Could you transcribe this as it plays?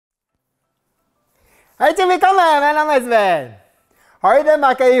Herzlich willkommen, mein Name ist Sven. Heute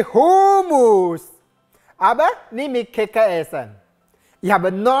mache ich Hummus, aber nicht mit Kickeressen. Ich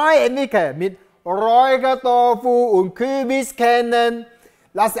habe neu entwickelt mit Räuchertofu und Kürbiskernen.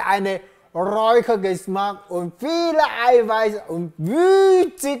 Lasse einen Räuchergeschmack und viele Eiweiß und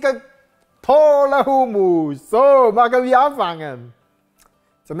würzige, tolle Hummus. So, machen wir anfangen.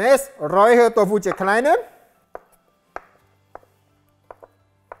 Zunächst Räuchertofu zerkleinern.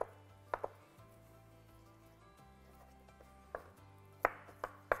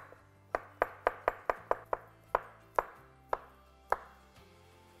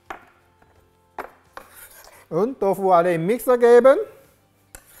 Und Tofu alle im Mixer geben.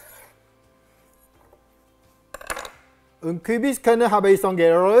 Und Kürbiskernen habe ich schon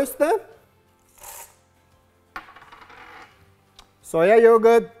geröstet.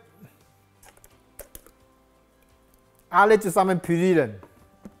 Sojajoghurt. Alle zusammen pürieren.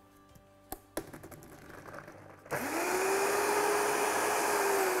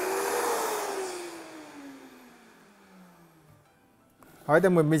 Heute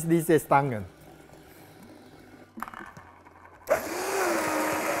mit diesen Stangen.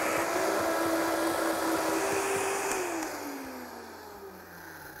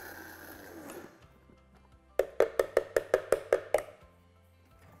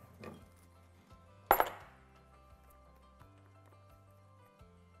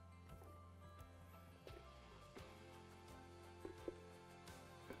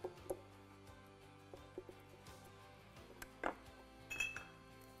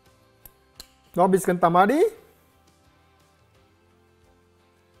 Noch ein bisschen Tamari.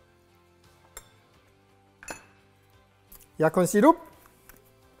 Sirup.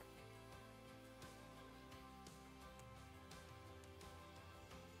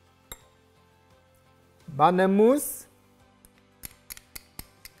 Bohnenmus.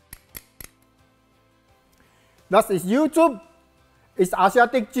 Das ist YouTube, ist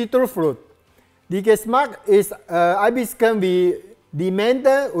Asiatic Citrusfruit. Der Geschmack ist ein bisschen wie die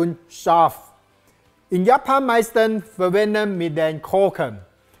Mente und scharf. In Japan meistens verwenden mit den Kochen.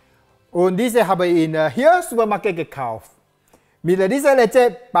 Und diese habe ich in Hier Supermarkt gekauft. Mit diesem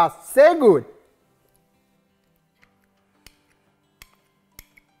Rezept passt sehr gut.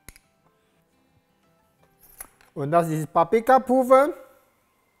 Und das ist Paprikapulver.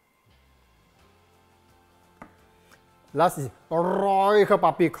 Das ist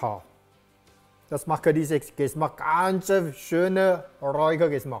Räucherpaprika. Das macht diesen Geschmack ganz schöner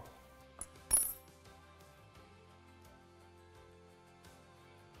Räuchergeschmack.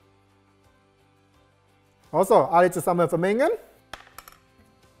 Also, alle zusammen vermengen.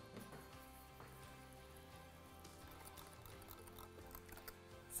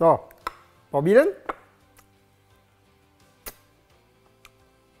 So, probieren.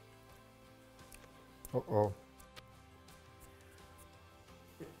 Oh.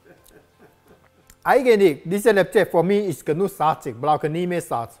 Eigentlich, dieses Rezept für mich ist genug salzig, brauche nicht mehr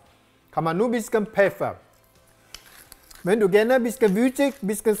Salz. Kann man nur ein bisschen Pfeffer. Wenn du gerne ein bisschen würzig, ein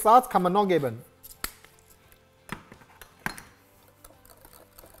bisschen Salz kann man noch geben.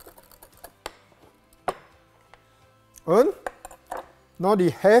 Und noch die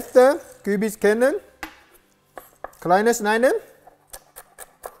Hälfte Kürbiskernen, kleine schneiden.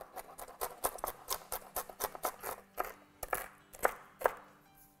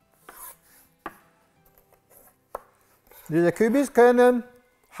 Diese Kürbiskernen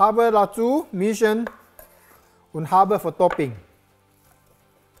habe dazu mischen und habe für Topping.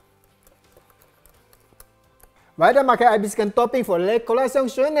 Weiter mache ich ein bisschen Topping für Dekoration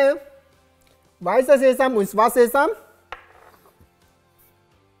schöne weißer Sesam und schwarzer Sesam.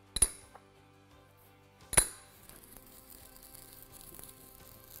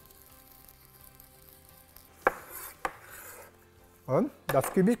 Und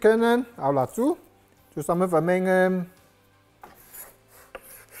das Kürbiskernen auch dazu zusammen vermengen.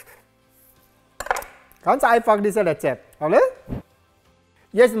 Ganz einfach dieses Rezept, oder?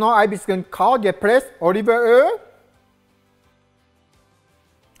 Jetzt noch ein bisschen kalt gepresst Olivenöl.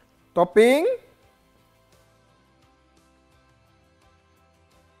 Topping.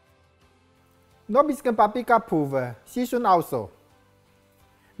 Noch ein bisschen Paprikapulver, Season auch so.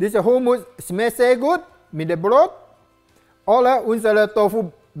 Dieser Hummus schmeckt sehr gut mit dem Brot oder unsere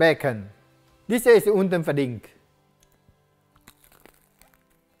Tofu-Bacon. Diese ist unten verlinkt.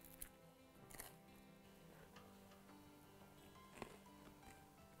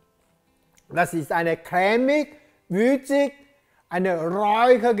 Das ist eine cremig, würzig, eine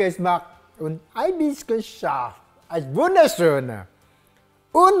Räuchergeschmack und ein bisschen scharf. Ein wunderschöner.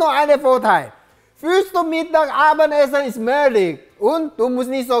 Und noch ein Vorteil. Frühstück, Mittag, Abendessen ist möglich. Und du musst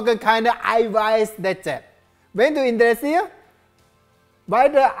nicht sagen, keine Eiweißrezept. Wenn du interessiert,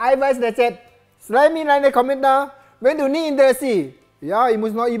 weitere Eiweißrezept, schreib mir in den Kommentaren. Wenn du nicht interessiert, ja, ich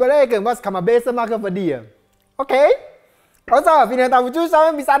muss noch überlegen, was kann man besser machen für dich. Okay? Also, vielen Dank fürs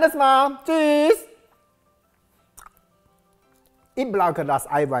Zuschauen. Bis anderes Mal. Tschüss. Ich brauche das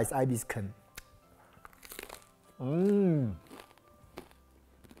Eiweiß ein bisschen.